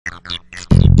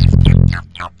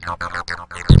Hey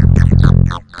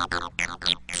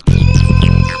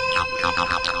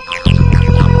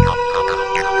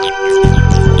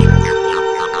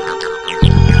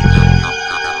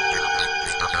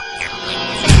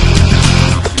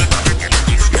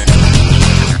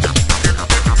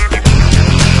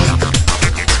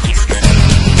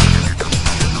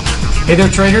there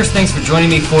traders, thanks for joining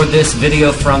me for this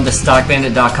video from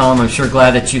thestockbandit.com. I'm sure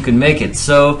glad that you could make it.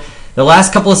 So the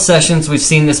last couple of sessions we've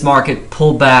seen this market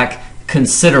pull back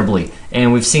considerably,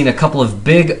 and we've seen a couple of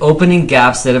big opening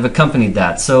gaps that have accompanied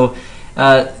that. So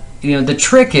the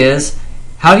trick is,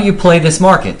 how do you play this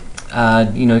market?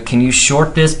 Can you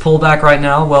short this pullback right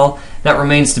now? Well, that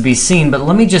remains to be seen, but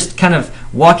let me just kind of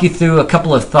walk you through a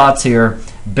couple of thoughts here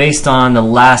based on the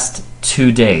last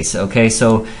 2 days. Okay,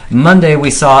 so Monday we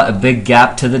saw a big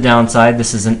gap to the downside.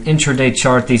 This is an intraday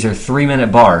chart. These are 3-minute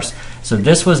bars. So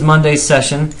this was Monday's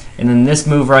session, and then this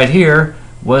move right here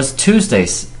was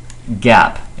Tuesday's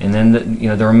gap, and then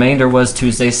the remainder was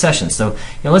Tuesday's session. So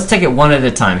let's take it one at a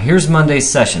time. Here's Monday's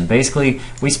session. Basically,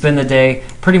 we spend the day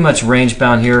pretty much range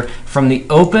bound here from the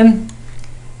open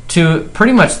to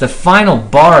pretty much the final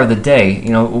bar of the day.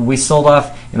 We sold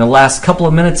off in the last couple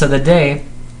of minutes of the day,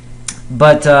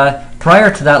 but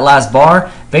prior to that last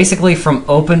bar, basically from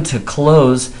open to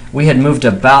close, we had moved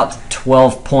about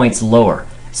 12 points lower.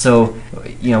 So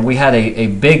we had a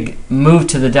big move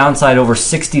to the downside, over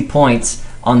 60 points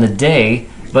on the day,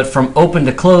 but from open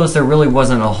to close there really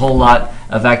wasn't a whole lot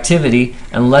of activity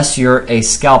unless you're a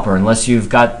scalper, unless you've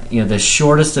got the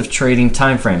shortest of trading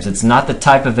time frames. It's not the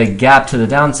type of a gap to the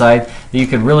downside that you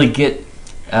could really get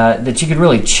that you could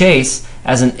really chase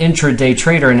as an intraday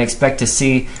trader and expect to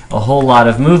see a whole lot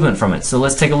of movement from it. So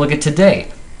let's take a look at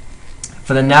today.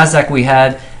 For the NASDAQ, we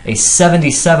had a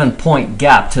 77-point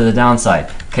gap to the downside.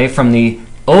 Okay, from the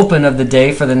open of the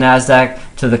day for the NASDAQ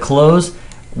to the close,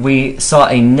 we saw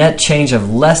a net change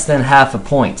of less than half a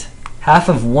point, half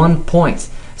of 1 point.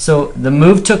 So the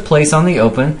move took place on the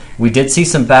open. We did see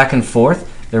some back and forth.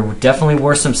 There definitely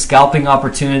were some scalping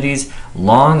opportunities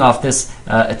long off this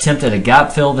attempt at a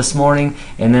gap fill this morning,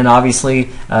 and then obviously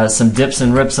some dips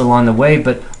and rips along the way.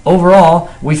 But overall,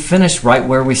 we finished right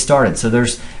where we started. So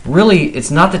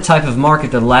it's not the type of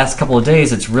market the last couple of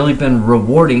days. It's really been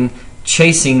rewarding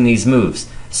chasing these moves.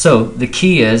 So the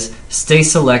key is stay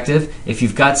selective. If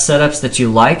you've got setups that you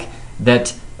like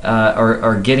that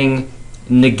are getting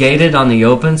negated on the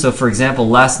open. So for example,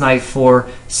 last night for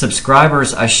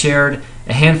subscribers, I shared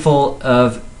a handful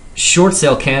of short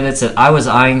sale candidates that I was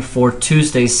eyeing for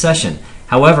Tuesday's session.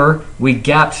 However, we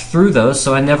gapped through those,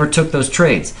 so I never took those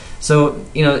trades. So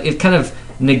it kind of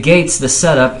negates the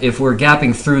setup if we're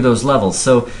gapping through those levels.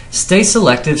 So stay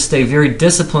selective, stay very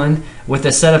disciplined with the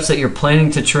setups that you're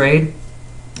planning to trade.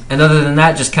 And other than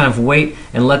that, just kind of wait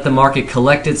and let the market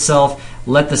collect itself.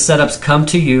 Let the setups come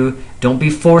to you. Don't be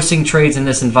forcing trades in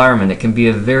this environment. It can be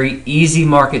a very easy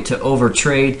market to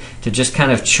overtrade, to just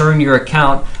kind of churn your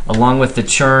account along with the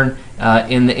churn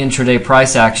in the intraday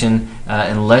price action,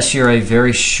 unless you're a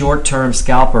very short-term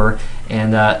scalper.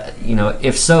 And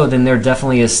if so, then there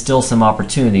definitely is still some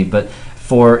opportunity. But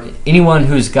for anyone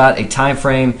who's got a time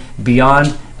frame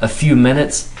beyond a few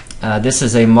minutes, this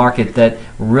is a market that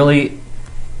really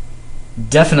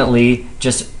definitely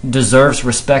just deserves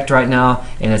respect right now,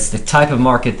 and it's the type of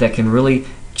market that can really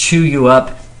chew you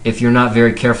up if you're not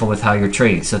very careful with how you're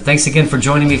trading. So thanks again for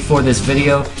joining me for this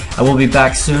video. I will be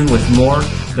back soon with more,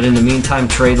 but in the meantime,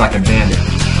 trade like a bandit.